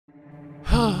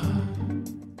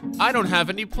I don't have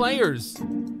any players.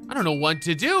 I don't know what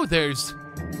to do. There's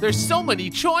so many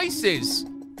choices.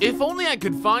 If only I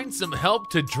could find some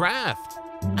help to draft.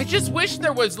 I just wish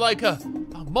there was like a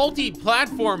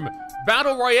multi-platform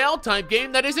battle royale type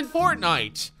game that isn't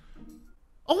Fortnite.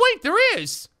 Oh wait, there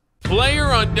is.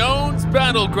 Playerunknown's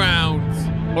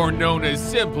Battlegrounds, or known as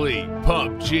simply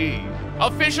PUBG.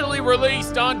 Officially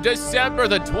released on December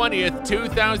the 20th,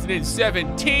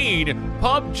 2017,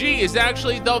 PUBG is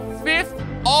actually the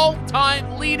 5th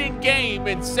all-time leading game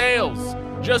in sales,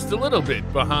 just a little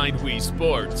bit behind Wii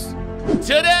Sports.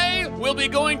 Today, we'll be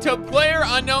going to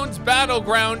Playerunknown's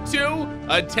Battleground to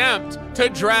attempt to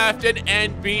draft an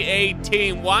NBA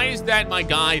team. Why is that, my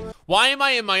guy? Why am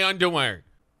I in my underwear?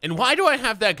 And why do I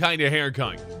have that kind of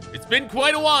haircut? It's been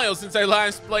quite a while since I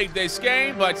last played this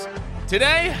game, but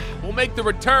today, we'll make the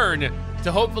return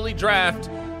to hopefully draft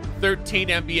 13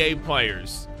 NBA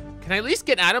players. Can I at least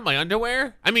get out of my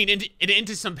underwear? I mean,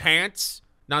 into some pants?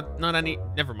 Not any,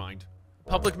 never mind.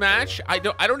 Public match? I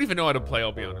don't even know how to play,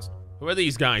 I'll be honest. Who are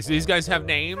these guys? Do these guys have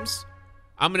names?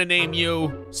 I'm gonna name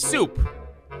you Soup.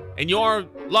 And you're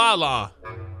Lala.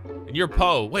 And you're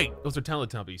Poe. Wait, those are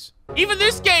Teletubbies. Even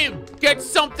this game gets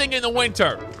something in the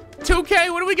winter.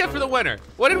 2K, what do we get for the winter?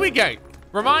 What did we get?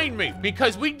 Remind me,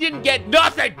 because we didn't get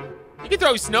nothing. You can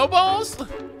throw snowballs?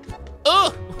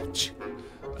 Ugh.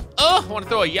 Ugh, I want to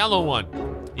throw a yellow one.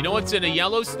 You know what's in a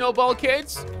yellow snowball,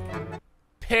 kids?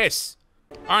 Piss.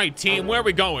 All right, team, where are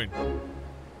we going?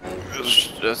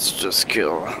 Let's just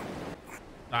kill.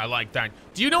 I like that.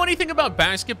 Do you know anything about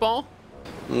basketball?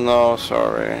 No,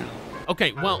 sorry.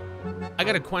 Okay, well, I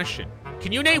got a question.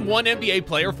 Can you name one NBA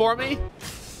player for me?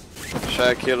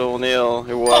 Shaquille O'Neal,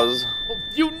 he was. Oh,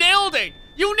 you nailed it!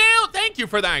 You nailed, thank you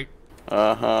for that.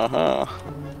 I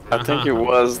think it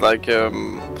was like,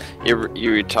 he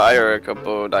retired a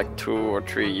couple, like 2 or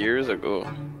 3 years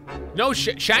ago. No,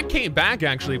 Shaq came back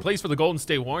actually, he plays for the Golden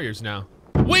State Warriors now.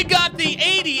 We got the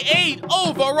 88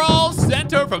 overall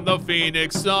center from the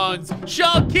Phoenix Suns,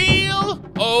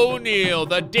 Shaquille O'Neal,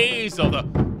 the Diesel, the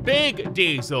big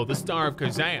Diesel, the star of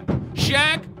Kazam.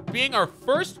 Shaq being our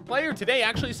first player today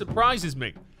actually surprises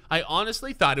me. I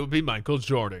honestly thought it would be Michael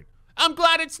Jordan. I'm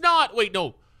glad it's not. Wait,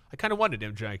 no, I kind of wanted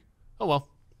MJ. Oh well.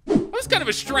 That was kind of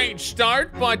a strange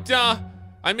start, but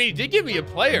I mean, he did give me a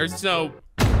player, so.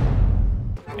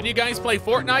 Can you guys play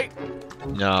Fortnite?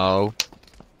 No.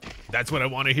 That's what I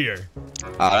want to hear.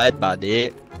 Alright, buddy.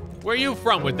 Where are you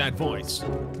from with that voice?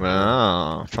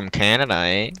 Oh, from Canada,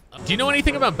 eh? Do you know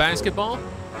anything about basketball?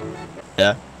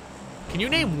 Yeah. Can you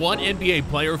name one NBA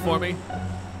player for me?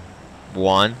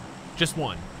 One. Just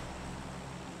one.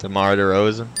 DeMar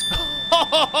DeRozan.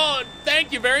 Oh,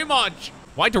 thank you very much.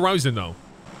 Why DeRozan, though?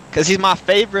 Because he's my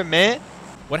favorite, man.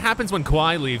 What happens when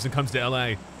Kawhi leaves and comes to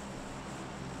LA?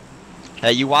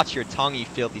 Hey, you watch your tongue, you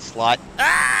filthy slut.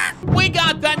 Ah! We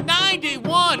got the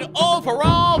 91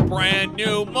 overall brand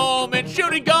new moment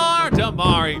shooting guard,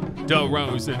 DeMar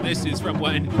DeRozan. This is from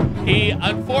when he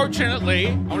unfortunately,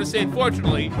 I want to say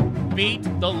unfortunately, beat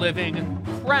the living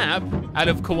crap out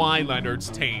of Kawhi Leonard's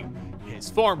team, his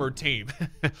former team.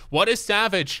 What a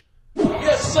savage.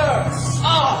 Yes, sir.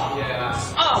 Oh, yeah.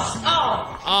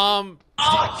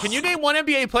 Can you name one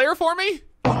NBA player for me?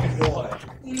 I'm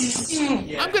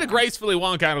gonna gracefully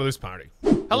walk out of this party.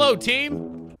 Hello,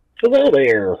 team. Hello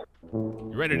there.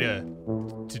 You ready to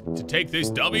take this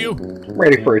W?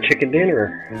 Ready for a chicken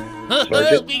dinner.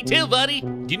 Me too, buddy.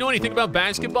 Do you know anything about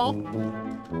basketball?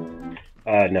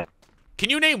 No. Can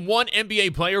you name one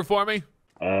NBA player for me?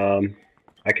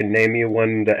 I can name you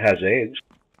one that has AIDS.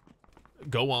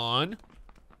 Go on.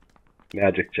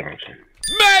 Magic Johnson.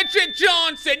 Magic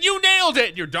Johnson, you nailed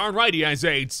it. You're darn right he has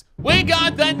AIDS. We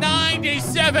got the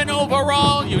 97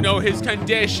 overall. You know his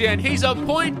condition. He's a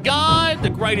point guard, the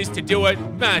greatest to do it.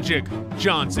 Magic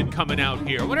Johnson coming out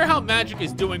here. I wonder how Magic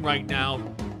is doing right now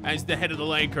as the head of the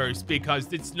Lakers,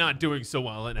 because it's not doing so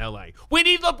well in LA. We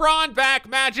need LeBron back,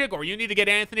 Magic, or you need to get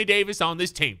Anthony Davis on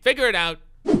this team. Figure it out.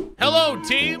 Hello,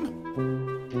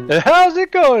 team. How's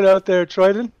it going out there,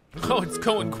 Troydan? Oh, it's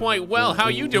going quite well. How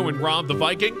you doing, Rob the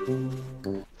Viking?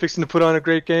 Fixing to put on a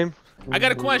great game. I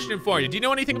got a question for you. Do you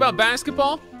know anything about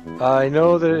basketball? I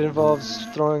know that it involves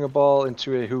throwing a ball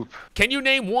into a hoop. Can you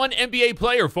name one NBA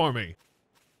player for me?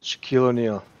 Shaquille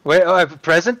O'Neal. Wait,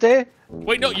 present day?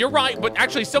 Wait, no, you're right, but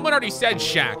actually someone already said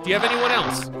Shaq. Do you have anyone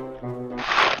else?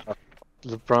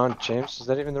 LeBron James? Is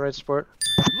that even the right sport?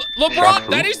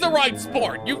 LeBron, that is the right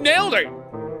sport. You nailed it.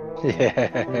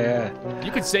 Yeah.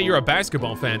 You could say you're a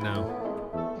basketball fan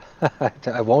now.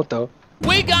 I won't, though.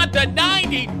 We got the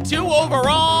 92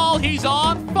 overall. He's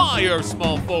on fire,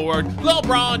 small forward.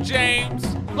 LeBron James.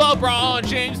 LeBron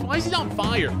James. Why is he on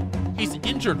fire? He's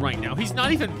injured right now. He's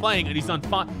not even playing, and he's on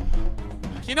fire.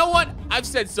 You know what? I've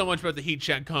said so much about the heat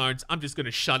check cards. I'm just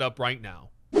gonna shut up right now.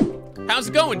 How's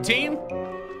it going, team?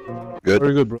 Good.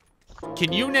 Very good, bro.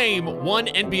 Can you name one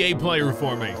NBA player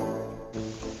for me?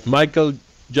 Michael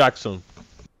Jackson.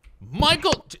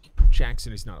 Michael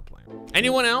Jackson is not a player.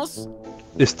 Anyone else?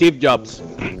 Steve Jobs.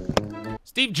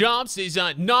 Steve Jobs is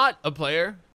not a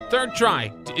player. Third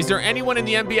try. Is there anyone in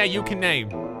the NBA you can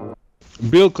name?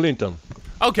 Bill Clinton.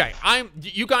 Okay,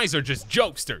 you guys are just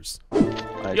jokesters.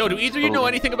 Yo, do either of you know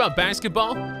anything about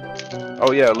basketball?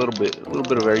 Oh yeah, a little bit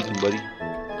of everything, buddy.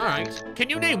 All right. Can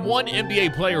you name one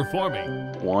NBA player for me?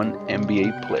 One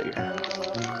NBA player.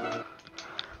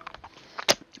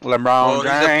 LeBron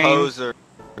James.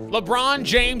 LeBron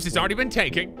James has already been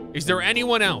taken. Is there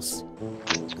anyone else?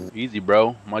 Easy,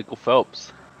 bro. Michael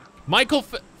Phelps. Michael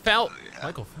Phelps.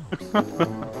 Michael Phelps.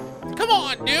 Come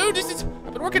on, dude.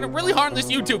 I've been working really hard on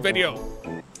this YouTube video.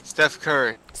 Steph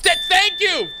Curry. Thank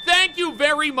you. Thank you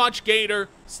very much, Gator.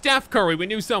 Steph Curry. We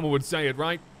knew someone would say it,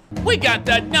 right? We got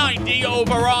the 90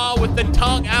 overall with the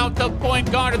tongue out, the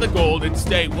point guard of the Golden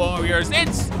State Warriors.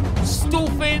 It's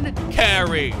Stephen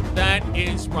Curry. That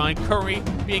is right. Curry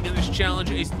being in this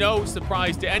challenge is no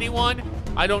surprise to anyone.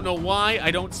 I don't know why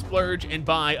I don't splurge and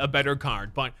buy a better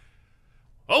card, but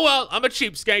oh well, I'm a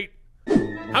cheapskate.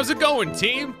 How's it going,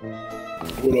 team?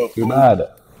 What up? Too bad.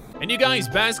 And you guys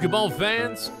basketball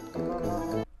fans?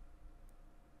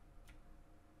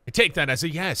 I take that as a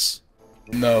yes.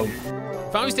 No.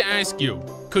 If I was to ask you,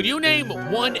 could you name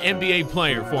one NBA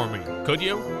player for me? Could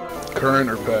you? Current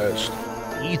or past?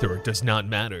 Either does not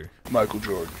matter. Michael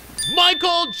Jordan.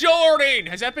 Michael Jordan!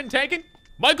 Has that been taken?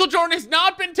 Michael Jordan has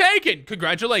not been taken!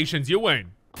 Congratulations, you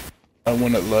win. I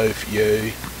won at life,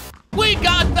 yay. We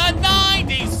got the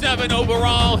 97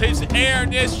 overall, his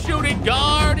airness shooting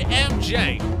guard,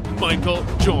 MJ. Michael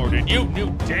Jordan. You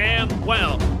knew damn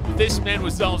well this man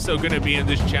was also going to be in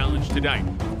this challenge today.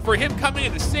 For him coming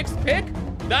in the 6th pick,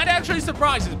 that actually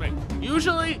surprises me.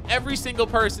 Usually, every single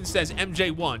person says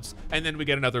MJ once, and then we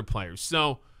get another player.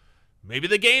 So, maybe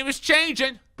the game is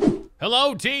changing.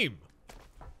 Hello, team.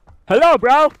 Hello,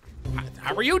 bro.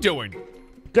 How are you doing?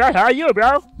 Good, how are you,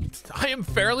 bro? I am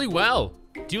fairly well.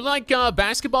 Do you like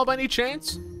basketball by any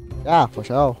chance? Yeah, for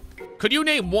sure. Could you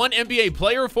name one NBA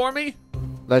player for me?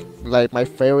 Like my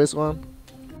favorite one?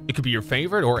 It could be your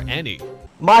favorite or any.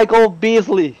 Michael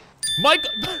Beasley.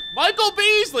 Michael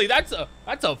Beasley. That's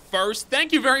a first.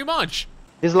 Thank you very much.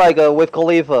 He's like with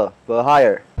Khalifa, but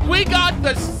higher. We got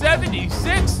the 76.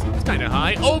 It's kind of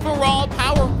high. Overall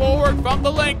power forward from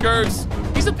the Lakers.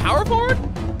 He's a power forward?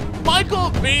 Michael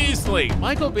Beasley.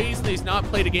 Michael Beasley's not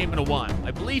played a game in a while.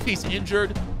 I believe he's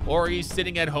injured or he's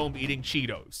sitting at home eating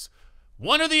Cheetos.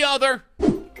 One or the other.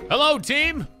 Hello,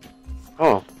 team.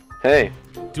 Oh, hey.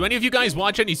 Do any of you guys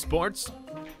watch any sports?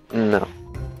 No.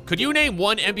 Could you name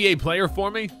one NBA player for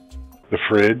me? The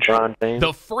fridge.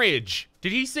 The fridge.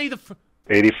 Did he say the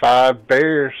 85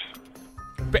 Bears.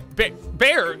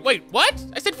 Bear? Wait, what?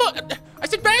 I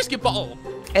said basketball.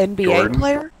 NBA Jordan.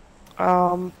 player?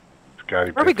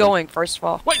 Scottie Where are we going, first of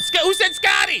all? Wait, who said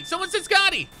Scotty? Someone said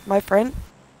Scotty. My friend?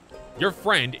 Your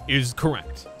friend is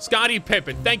correct. Scottie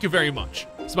Pippen, thank you very much.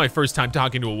 It's my first time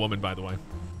talking to a woman, by the way.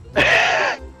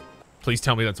 Please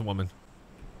tell me that's a woman.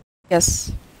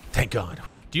 Yes. Thank God.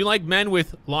 Do you like men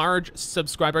with large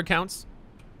subscriber counts?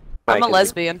 I'm a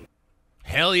lesbian.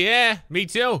 Hell yeah, me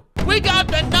too. We got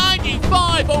the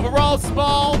 95 overall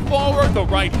small forward, the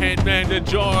right-hand man to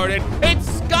Jordan. It's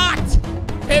Scott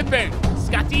Pippen.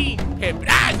 Scottie Pippen.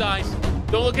 Ah, his eyes.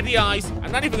 Don't look at the eyes.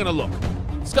 I'm not even gonna look.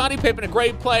 Scottie Pippen, a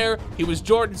great player. He was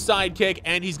Jordan's sidekick,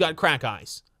 and he's got crack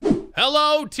eyes.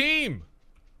 Hello, team.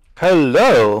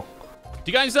 Hello.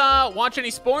 Do you guys watch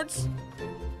any sports?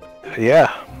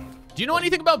 Yeah. Do you know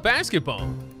anything about basketball?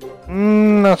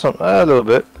 Not so. A little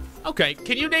bit. Okay,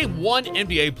 can you name one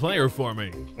NBA player for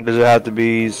me? Does it have to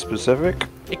be specific?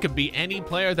 It could be any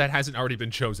player that hasn't already been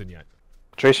chosen yet.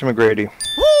 Tracy McGrady.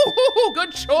 Woo,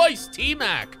 good choice,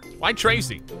 T-Mac. Why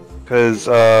Tracy? Because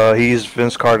he's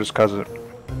Vince Carter's cousin.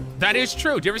 That is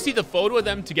true. Do you ever see the photo of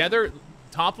them together,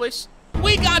 topless?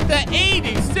 We got the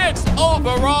 86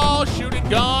 overall shooting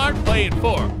guard playing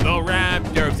for the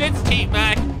Raptors. It's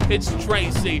T-Mac. It's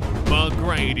Tracy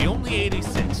McGrady. Only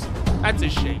 86. That's a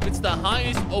shame. It's the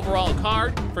highest overall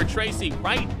card for Tracy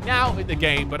right now in the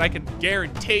game, but I can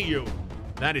guarantee you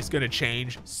that is going to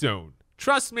change soon.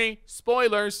 Trust me,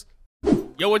 spoilers.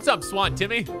 Yo, what's up, SWAT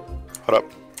Timmy? What up?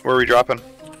 Where are we dropping?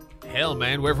 Hell,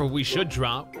 man, wherever we should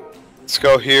drop. Let's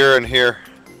go here and here,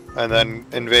 and then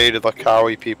invade the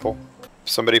Cowie people.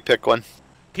 Somebody pick one.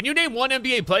 Can you name one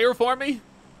NBA player for me?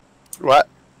 What?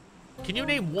 Can you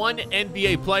name one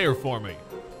NBA player for me?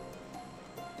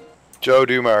 Joe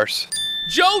Dumars.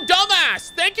 Joe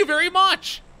Dumbass! Thank you very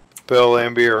much! Bill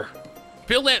Lambier.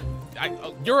 Bill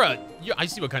I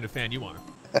see what kind of fan you are.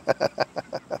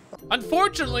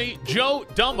 Unfortunately, Joe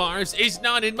Dumars is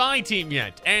not in my team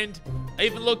yet, and I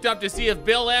even looked up to see if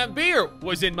Bill Lambier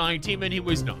was in my team, and he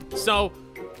was not. So,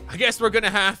 I guess we're gonna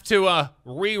have to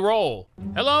re-roll.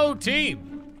 Hello,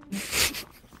 team.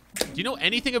 Do you know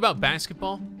anything about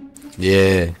basketball?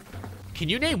 Yeah. Can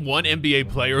you name one NBA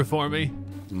player for me?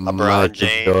 LeBron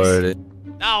James.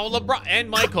 No, LeBron and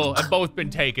Michael have both been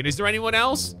taken. Is there anyone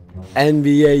else?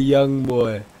 NBA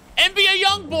Youngboy. NBA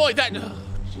Youngboy.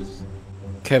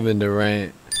 Kevin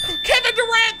Durant. Kevin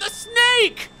Durant, the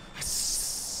snake.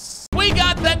 We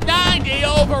got the 90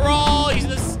 overall. He's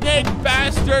the snake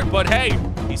bastard, but hey,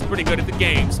 he's pretty good at the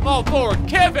game. Small forward,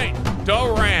 Kevin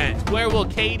Durant. Where will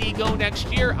KD go next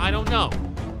year? I don't know.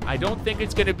 I don't think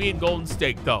it's gonna be in Golden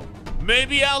State though.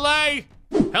 Maybe LA.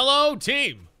 Hello,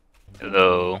 team.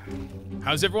 Hello.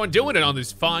 How's everyone doing it on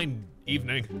this fine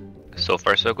evening? So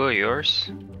far, so good. Yours?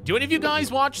 Do any of you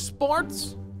guys watch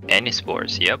sports? Any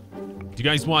sports, yep. Do you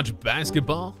guys watch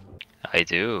basketball? I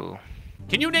do.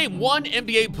 Can you name one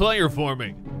NBA player for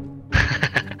me?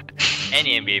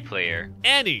 Any NBA player.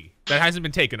 Any that hasn't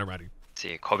been taken already. Let's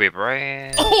see, Kobe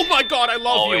Bryant. Oh my God, I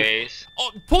love Always. you.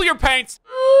 Oh, pull your pants.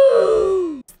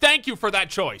 Thank you for that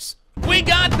choice. We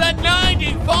got the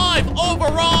 95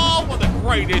 overall, one of the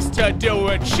greatest to do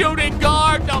it. Shooting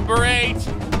guard, number 8,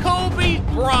 Kobe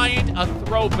Bryant, a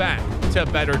throwback to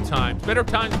better times. Better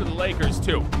times for the Lakers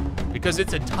too, because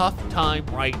it's a tough time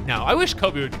right now. I wish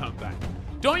Kobe would come back.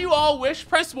 Don't you all wish?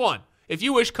 Press 1 if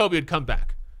you wish Kobe would come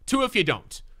back. 2 if you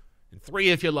don't. And 3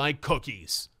 if you like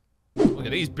cookies. Look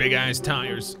at these big ass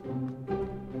tires.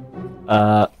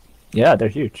 Yeah, they're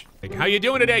huge. How you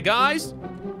doing today, guys?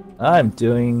 I'm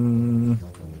doing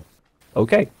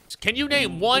okay. Can you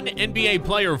name one NBA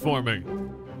player for me?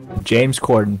 James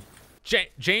Corden.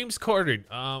 James Corden.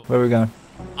 Where are we going?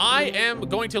 I am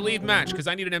going to leave match because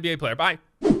I need an NBA player. Bye.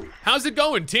 How's it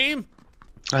going, team?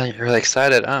 You're really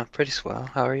excited. Pretty swell.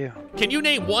 How are you? Can you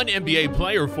name one NBA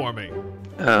player for me?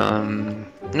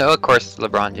 No, of course,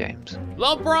 LeBron James.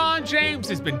 LeBron James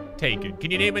has been taken. Can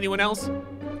you name anyone else?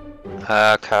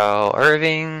 Kyle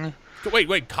Irving.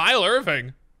 Wait, Kyle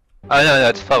Irving? Oh no,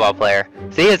 it's a football player.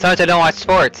 See, it's not I don't watch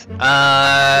sports.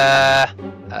 I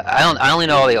only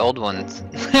know all the old ones.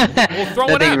 Well, throw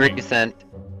it Nothing at me. recent.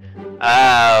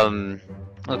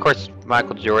 Of course,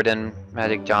 Michael Jordan,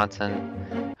 Magic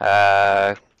Johnson,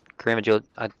 Kareem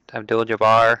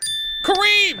Abdul-Jabbar.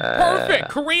 Kareem! Perfect!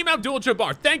 Kareem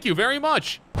Abdul-Jabbar. Thank you very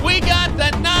much. We got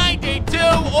the 92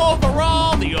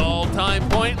 overall, the all-time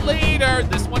point leader.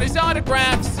 This one is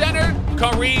autographed, center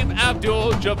Kareem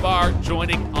Abdul-Jabbar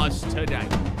joining us today.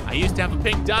 I used to have a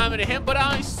pink diamond to him, but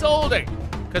I sold it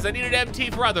because I needed MT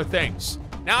for other things.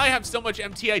 Now I have so much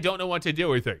MT I don't know what to do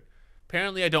with it.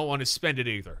 Apparently I don't want to spend it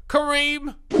either.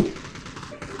 Kareem!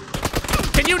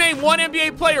 Can you name one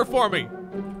NBA player for me?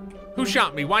 Who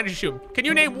shot me? Why did you shoot me? Can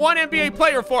you name one NBA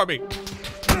player for me?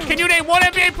 Can you name one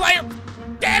NBA player?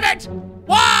 Damn it!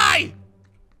 Why?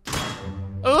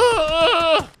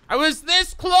 I was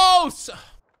this close.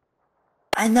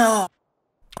 I know.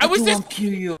 I was this. Won't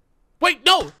kill you. Wait,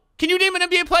 no. Can you name an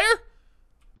NBA player?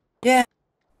 Yeah.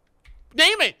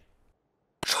 Name it.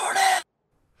 Jordan.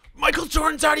 Michael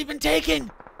Jordan's already been taken.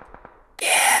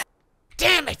 Yeah.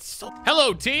 Damn it.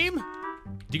 Hello, team.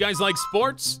 Do you guys like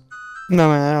sports? No,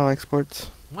 man, I don't like sports.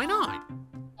 Why not?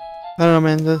 I don't know,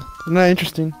 man. They're not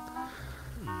interesting.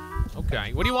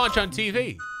 Okay. What do you watch on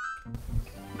TV?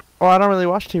 Oh, I don't really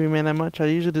watch TV, man, that much. I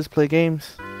usually just play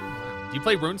games. Do you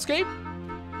play RuneScape?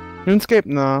 RuneScape?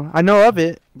 No. I know of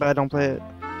it, but I don't play it.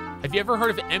 Have you ever heard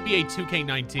of NBA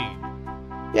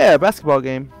 2K19? Yeah, basketball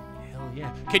game. Hell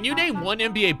yeah. Can you name one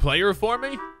NBA player for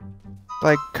me?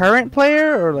 Like current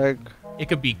player or like? It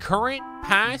could be current,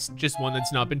 past, just one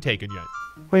that's not been taken yet.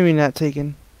 What do you mean not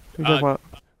taken? What are you talking about?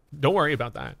 Don't worry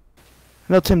about that.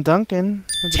 I know Tim Duncan.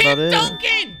 That's about it.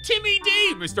 Duncan! Timmy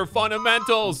D! Mr.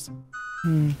 Fundamentals!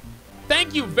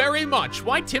 Thank you very much.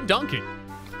 Why Tim Duncan?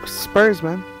 Spurs,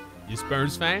 man. You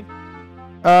Spurs fan?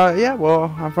 Yeah,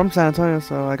 well, I'm from San Antonio,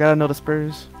 so I gotta know the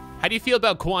Spurs. How do you feel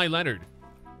about Kawhi Leonard?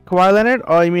 Kawhi Leonard?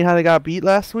 Oh, you mean how they got beat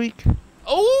last week?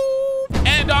 Oh!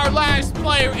 And our last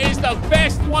player is the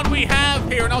best one we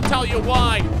have here, and I'll tell you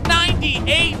why.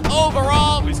 98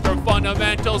 overall, Mr.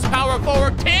 Fundamentals, power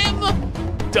forward, Tim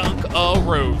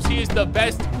Dunkaroos. He is the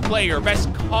best player,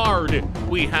 best card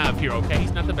we have here, okay?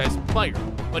 He's not the best player,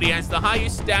 but he has the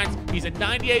highest stats. He's a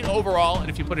 98 overall, and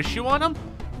if you put a shoe on him,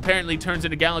 apparently turns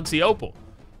into Galaxy Opal.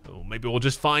 So maybe we'll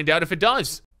just find out if it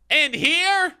does. And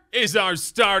here is our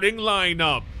starting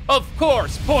lineup. Of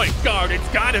course, point guard, it's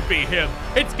gotta be him.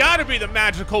 It's gotta be the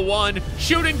magical one.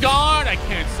 Shooting guard, I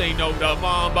can't say no to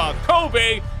Mamba.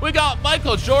 Kobe, we got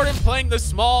Michael Jordan playing the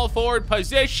small forward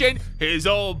position. His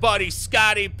old buddy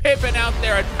Scottie Pippen out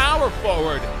there at power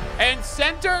forward. And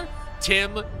center,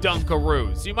 Tim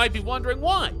Dunkaroos. You might be wondering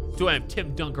why do I have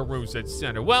Tim Dunkaroos at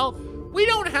center? Well, we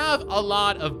don't have a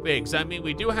lot of bigs. I mean,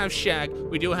 we do have Shaq,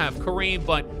 we do have Kareem,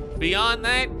 but beyond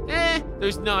that,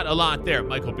 there's not a lot there.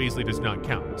 Michael Beasley does not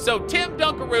count. So Tim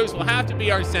Dunkaroos will have to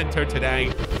be our center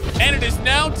today. And it is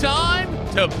now time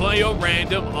to play a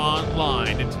random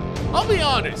online. And I'll be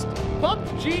honest,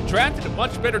 PUBG drafted a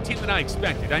much better team than I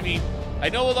expected. I mean, I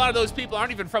know a lot of those people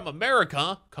aren't even from America,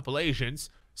 a couple Asians.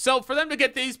 So for them to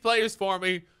get these players for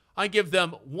me, I give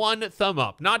them 1 thumb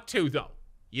up. Not 2 though.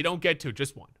 You don't get 2,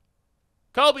 just 1.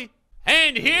 Kobe.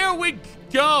 And here we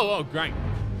go. Oh, great.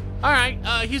 All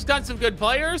right, he's got some good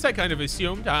players. I kind of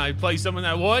assumed I'd play someone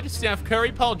that would. Steph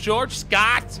Curry, Paul George,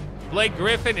 Scott, Blake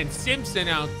Griffin, and Simpson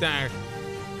out there.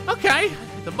 Okay,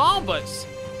 the Mambas.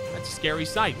 That's a scary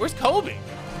sight. Where's Kobe?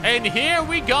 And here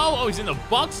we go. Oh, he's in the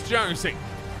Bucks jersey.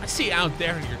 I see you out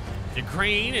there in your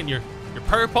green and your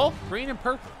purple. Green and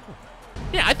purple.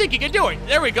 Yeah, I think you can do it.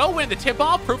 There we go. Win the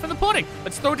tip-off. Proof in the pudding.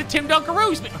 Let's throw it to Tim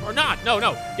Dunkaroos. Or not. No.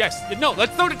 Yes. No.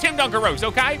 Let's throw it to Tim Dunkaroos,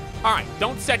 okay? All right.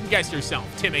 Don't second-guess yourself,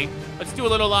 Timmy. Let's do a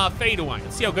little fadeaway.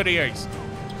 Let's see how good he is.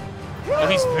 Oh,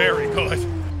 he's very good.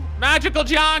 Magical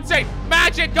Johnson.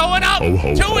 Magic going up.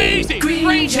 Too easy.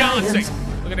 Green Johnson.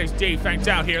 Look at this defense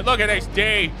out here. Look at this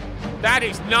D. That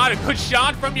is not a good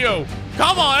shot from you.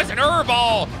 Come on. That's an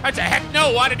ball. That's a heck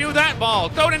no. Why to do that ball?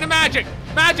 Throw it into Magic.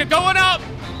 Magic going up.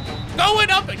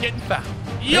 Going up and getting fouled.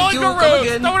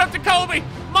 Yoinkaroos throwing up to Kobe.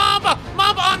 Mamba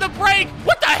on the break.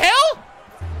 What the hell?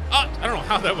 I don't know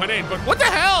how that went in, but what the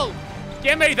hell?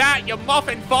 Give me that, you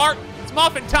muffin fart. It's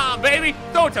muffin time, baby.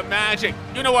 Throw it to Magic.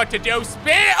 You know what to do.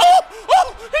 Spin it.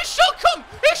 Oh, he shook him.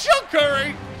 He shook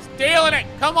Curry. Stealing it.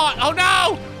 Come on. Oh,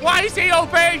 no. Why is he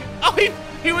open? Oh,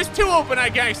 he was too open, I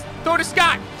guess. Throw to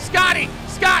Scott. Scotty.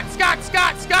 Scott. Scotty.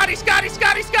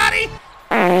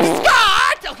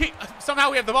 Scott! Okay,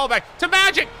 somehow we have the ball back to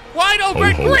Magic. Wide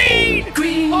open,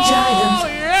 Green Giant.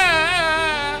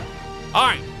 Yeah! All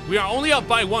right, we are only up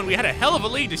by 1. We had a hell of a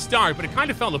lead to start, but it kind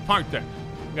of fell apart there.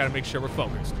 We got to make sure we're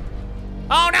focused.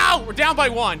 Oh no, we're down by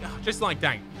 1, just like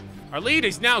that. Our lead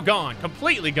is now gone,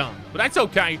 completely gone, but that's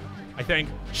okay, I think.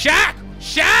 Shaq!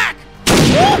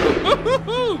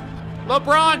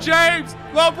 LeBron James!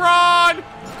 LeBron!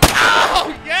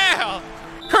 Oh yeah!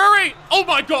 Curry! Oh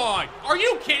my God! Are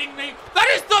you kidding me? That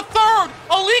is the 3rd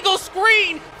illegal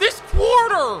screen this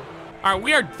quarter! All right,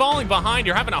 we are falling behind.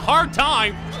 You're having a hard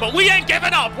time, but we ain't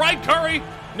giving up, right, Curry?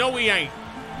 No, we ain't.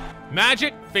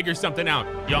 Magic, figure something out.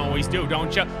 You always do,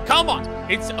 don't you? Come on.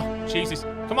 Oh, Jesus.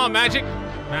 Come on, Magic.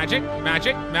 Magic.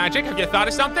 Have you thought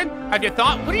of something? What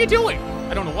are you doing?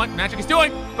 I don't know what Magic is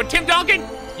doing, but Tim Duncan,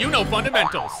 you know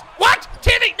fundamentals. What?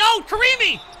 Timmy, no,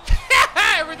 Kareemi.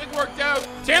 Everything worked out.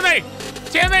 Timmy,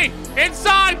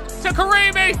 inside to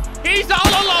Kareemi. He's all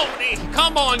alone.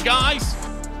 Come on, guys.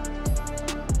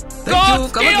 Good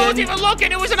steal, even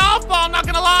looking. It was an off ball, I'm not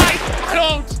gonna lie.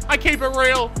 I keep it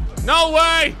real. No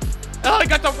way. Oh, he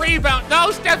got the rebound.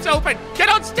 No, Steph's open. Get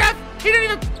on, Steph.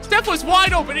 Steph was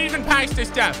wide open. He didn't even pass to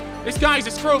Steph. This guy's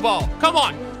a screwball. Come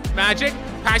on. Magic.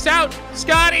 Pass out.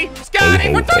 Scotty. For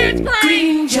 3. It's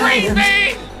Green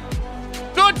Giant.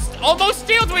 Good. Almost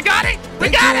steals. We got it. We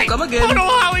got it. Come again. I don't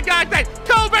know how we got that.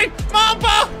 Kobe.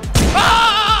 Mamba.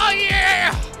 Oh,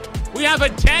 yeah. We have a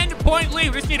 10-point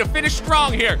lead. We just need to finish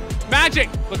strong here. Magic.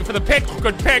 Looking for the pick. Oh,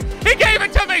 good pick. He gave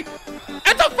it to me.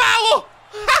 It's a foul.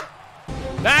 Ha.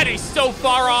 That is so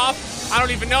far off. I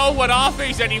don't even know what off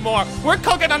is anymore. We're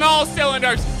cooking on all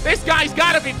cylinders. This guy's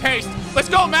got to be paced. Let's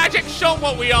go, Magic. Show him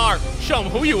what we are. Show him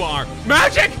who you are.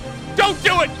 Magic, don't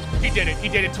do it. He did it. He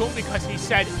did it to him because he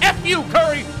said, F you,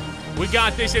 Curry. We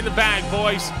got this in the bag,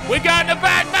 boys. We got it in the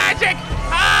bag, Magic.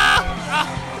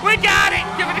 We got it.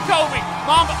 Give it to Kobe.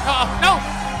 Mamba. No.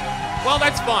 Well,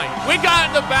 that's fine. We got it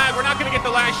in the bag. We're not going to get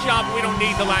the last shot, but we don't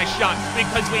need the last shot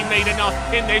because we made enough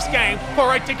in this game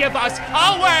for it to give us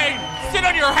a win. Sit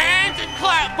on your hands and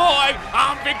clap, boy.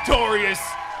 I'm victorious.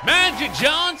 Magic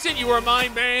Johnson, you are my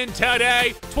man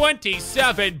today.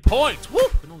 27 points. Woo!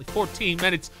 In only 14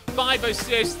 minutes. 5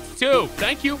 assists, too.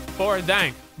 Thank you for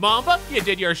that. Mamba, you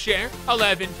did your share.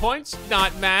 11 points.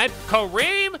 Not mad.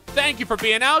 Kareem, thank you for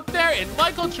being out there. And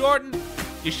Michael Jordan,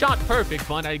 you shot perfect,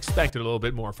 but I expected a little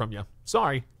bit more from you.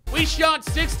 Sorry. We shot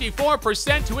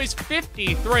 64% to his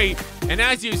 53. And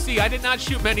as you see, I did not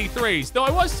shoot many threes, though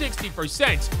I was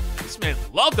 60%. This man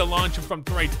loved to launch him from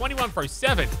 3, 21 for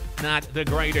 7. Not the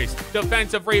greatest.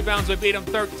 Defensive rebounds, we beat him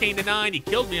 13-9. He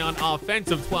killed me on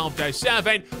offensive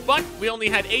 12-7. But we only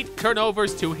had 8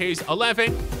 turnovers to his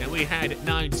 11, and we had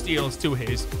 9 steals to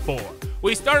his 4.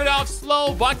 We started off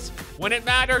slow, but when it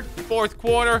mattered, fourth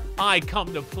quarter, I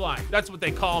come to play. That's what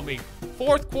they call me.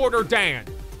 Fourth quarter Dan.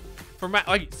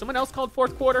 Like, someone else called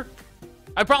fourth quarter?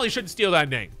 I probably shouldn't steal that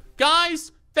name.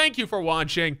 Guys, thank you for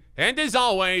watching, and as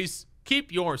always,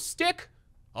 keep your stick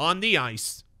on the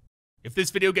ice. If this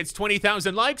video gets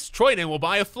 20,000 likes, Troydan will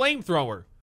buy a flamethrower.